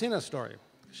on Lucina's story.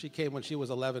 She came when she was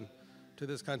 11 to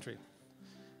this country.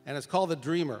 And it's called The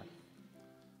Dreamer.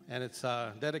 And it's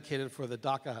dedicated for the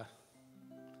DACA.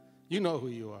 You know who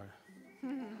you are.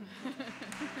 Here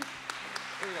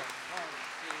we go.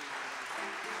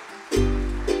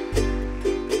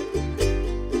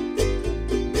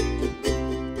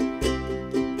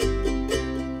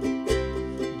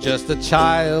 Just a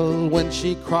child when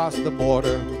she crossed the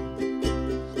border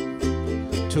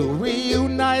to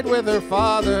reunite with her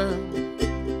father,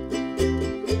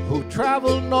 who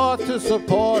traveled north to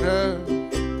support her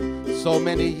so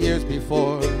many years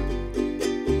before.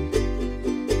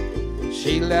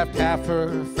 She left half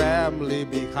her family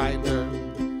behind her,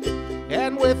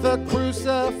 and with a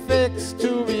crucifix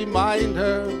to remind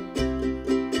her,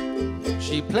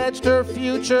 she pledged her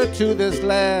future to this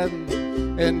land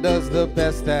and does the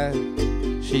best that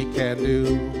she can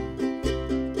do.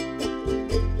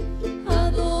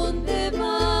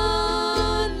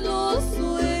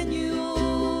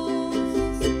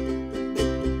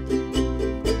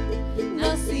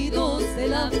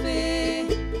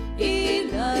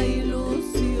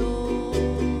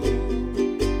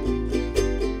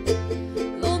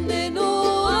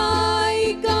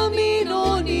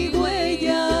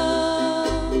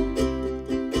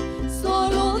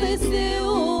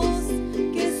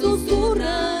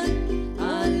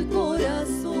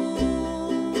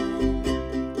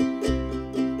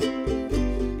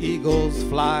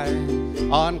 Fly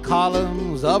on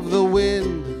columns of the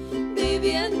wind,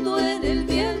 viviendo en el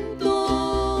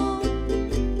viento.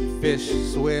 Fish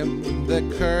swim the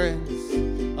currents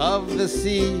of the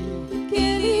sea,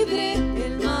 que libre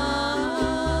el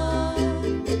mar.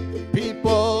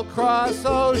 People cross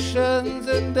oceans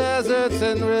and deserts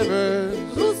and rivers,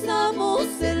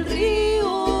 cruzamos el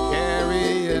río,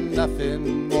 carrying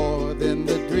nothing more than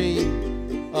the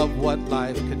dream of what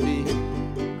life could be.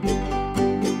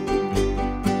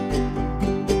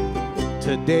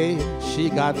 Today she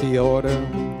got the order.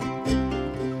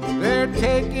 They're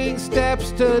taking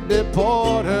steps to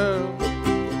deport her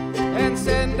and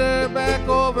send her back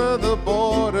over the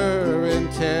border and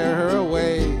tear her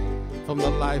away from the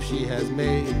life she has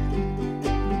made.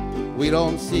 We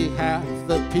don't see half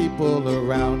the people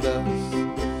around us,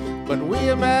 but we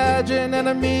imagine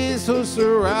enemies who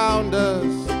surround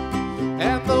us,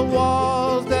 and the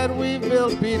walls that we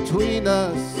built between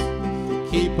us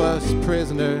keep us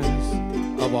prisoners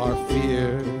of our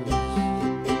fears.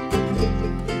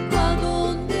 ¿A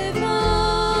dónde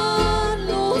van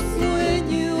los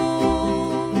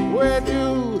sueños? Where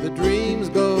do the dreams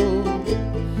go?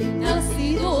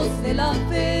 Nacidos de la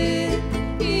fe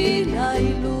y la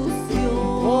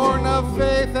ilusión. Born of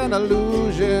faith and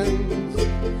illusions.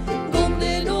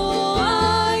 Donde no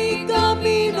hay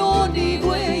camino ni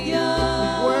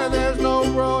huella. Where there's no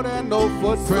road and no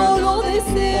footprint. Solo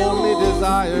deseos only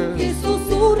desires que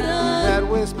susurran that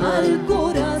whisper al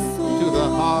corazón. to the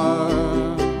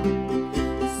heart.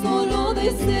 Solo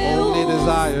deseos only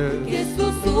desires que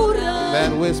susurran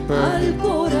that whisper al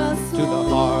corazón. to the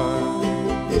heart.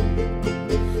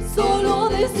 Solo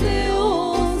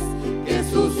deseos que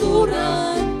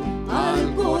susurran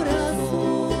al corazón.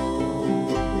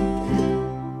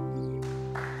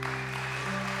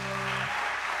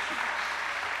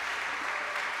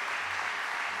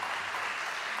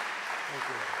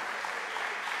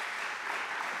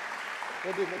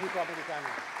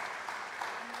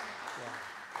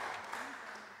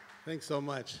 Thanks so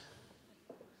much.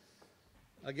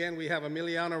 Again, we have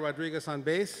Emiliano Rodriguez on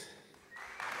bass,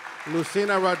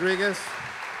 Lucina Rodriguez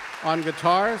on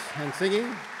guitars and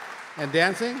singing and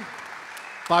dancing,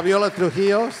 Fabiola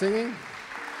Trujillo singing,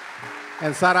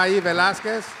 and Saraí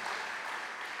Velázquez.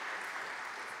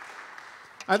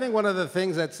 I think one of the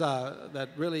things that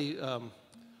really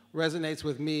resonates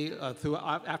with me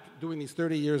after doing these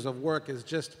 30 years of work is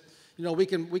just, you know, we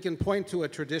can point to a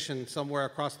tradition somewhere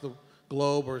across the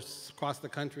globe or across the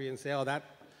country and say, oh, that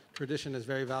tradition is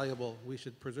very valuable. We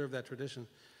should preserve that tradition.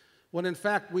 When in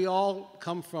fact, we all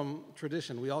come from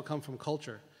tradition. We all come from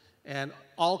culture. And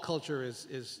all culture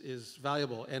is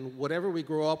valuable. And whatever we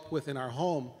grow up with in our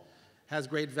home has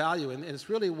great value. And it's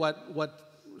really what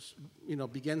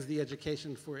begins the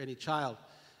education for any child.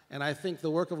 And I think the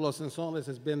work of Los Cenzontles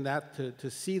has been that, to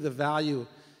see the value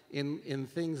in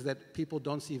things that people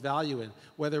don't see value in,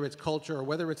 whether it's culture or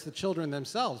whether it's the children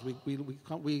themselves. We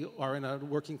are in a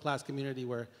working class community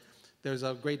where there's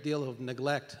a great deal of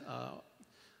neglect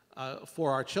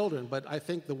for our children. But I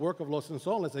think the work of Los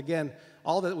Cenzontles, again,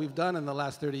 all that we've done in the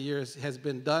last 30 years has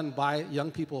been done by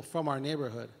young people from our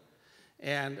neighborhood.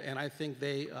 And I think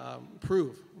they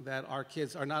prove that our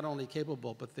kids are not only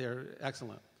capable, but they're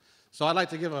excellent. So I'd like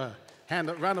to give a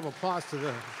round of applause to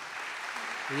the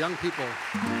young people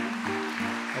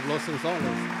of Los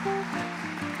Cenzontles.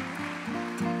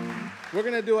 We're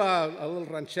going to do a little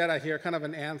ranchera here, kind of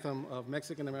an anthem of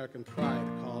Mexican-American pride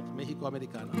called México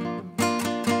Americano.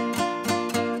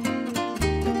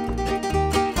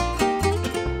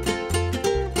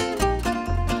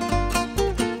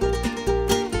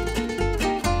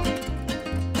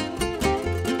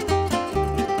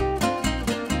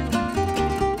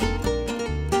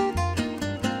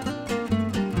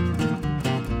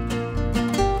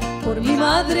 Por mi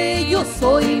madre yo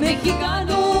soy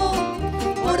mexicano,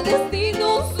 por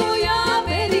destino soy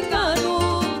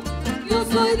americano. Yo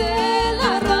soy de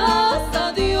la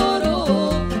raza de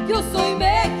oro, yo soy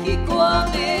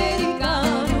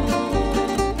México-americano.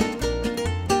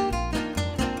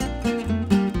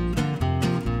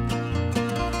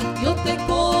 Yo te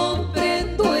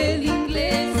comprendo el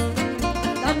inglés,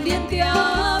 también te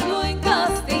hablo en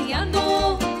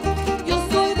castellano. Yo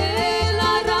soy de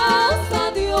la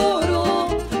raza de oro,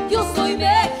 yo soy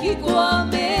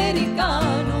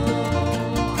México-americano.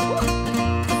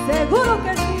 Seguro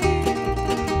que sí.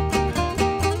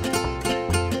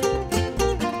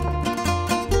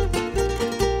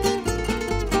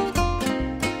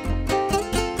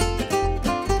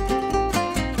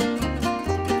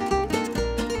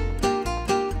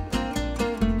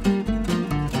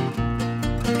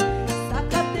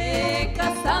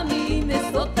 Zacatecas a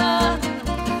Minnesota,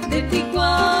 de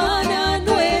Tijuana a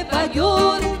Nueva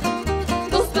York,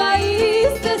 los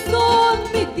países son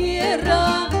mi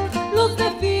tierra, los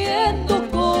defiendo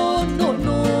con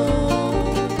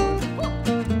honor.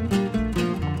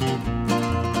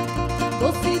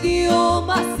 Dos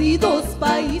idiomas y dos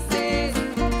países,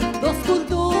 dos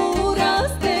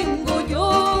culturas tengo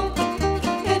yo.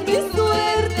 En mi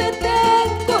suerte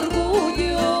tengo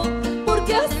orgullo,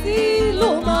 porque así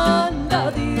lo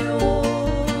manda Dios.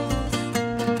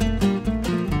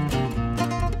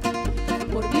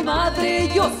 Por mi madre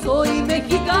yo soy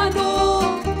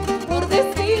mexicano, por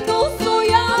destino soy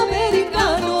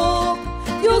americano.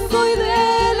 Yo soy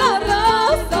de la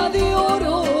raza de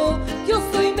oro, yo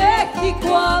soy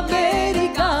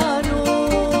México-americano.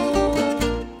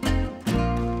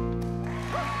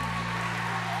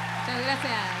 Muchas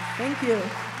gracias. Thank you.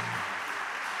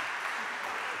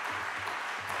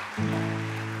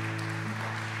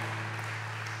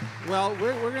 Well,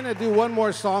 we're going to do one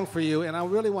more song for you, and I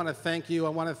really want to thank you. I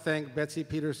want to thank Betsy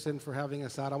Peterson for having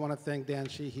us out. I want to thank Dan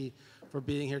Sheehy for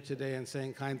being here today and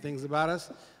saying kind things about us.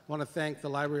 I want to thank the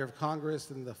Library of Congress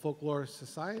and the Folklore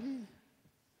Society.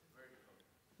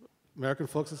 American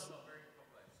Folklife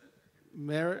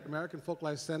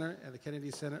Center and the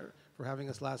Kennedy Center for having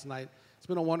us last night. It's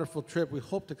been a wonderful trip. We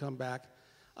hope to come back.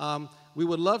 We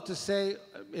would love to say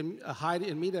hi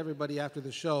and meet everybody after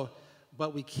the show,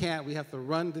 but we can't. We have to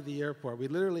run to the airport. We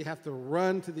literally have to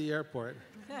run to the airport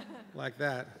like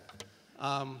that.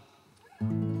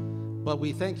 But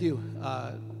we thank you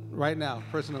right now,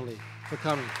 personally, for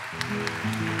coming.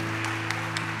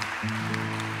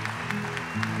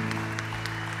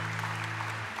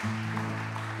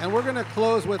 And we're going to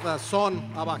close with a son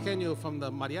abajeño from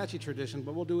the mariachi tradition,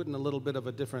 but we'll do it in a little bit of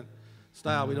a different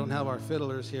style. We don't have our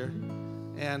fiddlers here.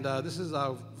 And this is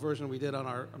a version we did on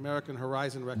our American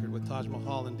Horizon record with Taj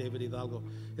Mahal and David Hidalgo.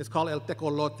 It's called El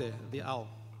Tecolote, the owl.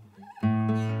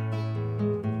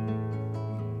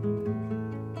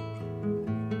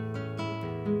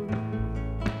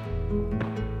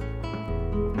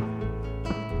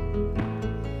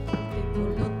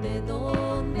 Tecolote,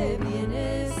 ¿dónde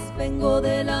vienes? Vengo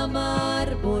de la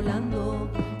mar volando.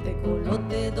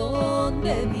 Tecolote,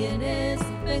 ¿dónde vienes?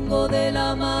 Vengo de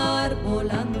la mar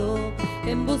volando.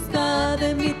 En busca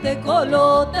de mi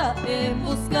tecolota, en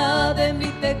busca de mi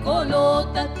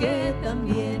tecolota, que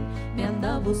también me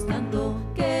anda buscando,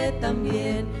 que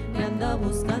también me anda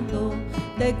buscando.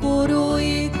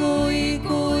 Tecuruy, cuy,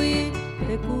 cuy,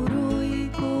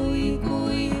 tecuruy, cuy,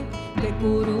 cuy,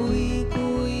 tecuruy,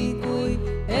 cuy, cuy.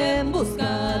 En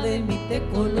busca de mi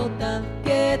tecolota,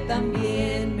 que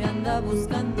también me anda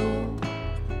buscando.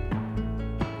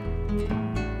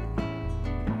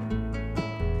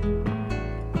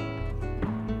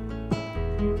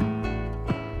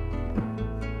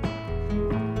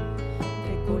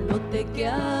 Tecolote, ¿qué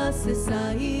haces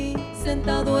ahí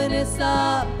sentado en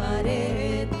esa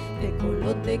pared?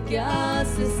 Tecolote, ¿qué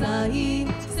haces ahí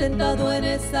sentado en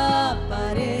esa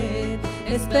pared?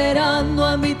 Esperando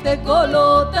a mi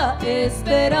tecolota,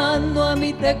 esperando a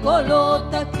mi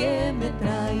tecolota que me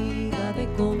traiga de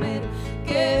comer,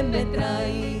 que me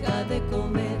traiga de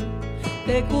comer.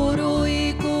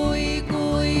 Tecuruí, cuí,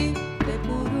 cuí,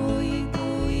 tecuruí,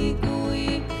 cuí,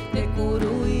 cuí,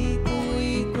 tecuruí,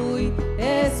 cuí, cuí,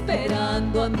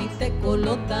 esperando a mi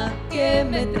tecolota que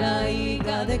me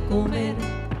traiga de comer.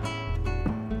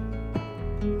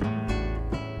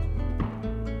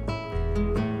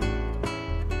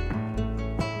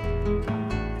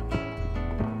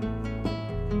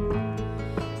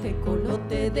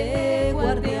 Tecolote de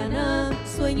guardiana,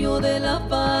 sueño de la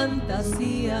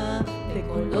fantasía.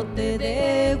 Tecolote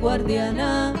de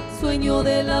guardiana, sueño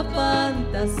de la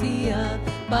fantasía.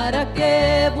 ¿Para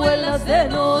qué vuelas de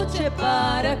noche?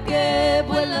 ¿Para qué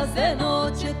vuelas de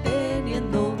noche?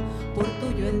 Teniendo por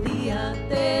tuyo el día,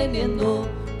 teniendo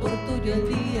por tuyo el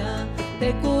día.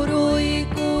 Tecuruí,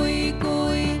 cuí,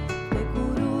 cuí,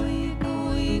 tecuruí,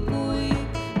 cuí, cuí,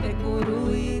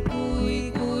 tecuruí,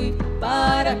 cuí, cuí.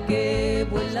 ¿Para qué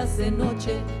vuelas de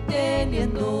noche?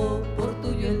 Teniendo por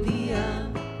tuyo el día.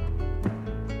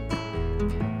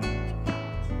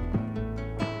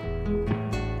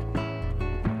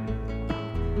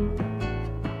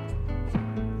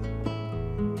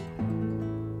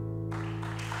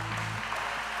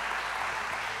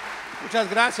 Muchas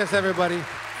gracias, everybody.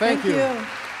 Thank you.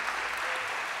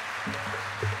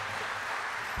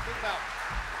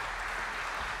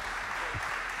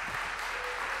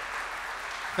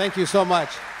 Thank you so much.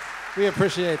 We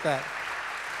appreciate that.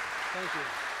 Thank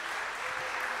you.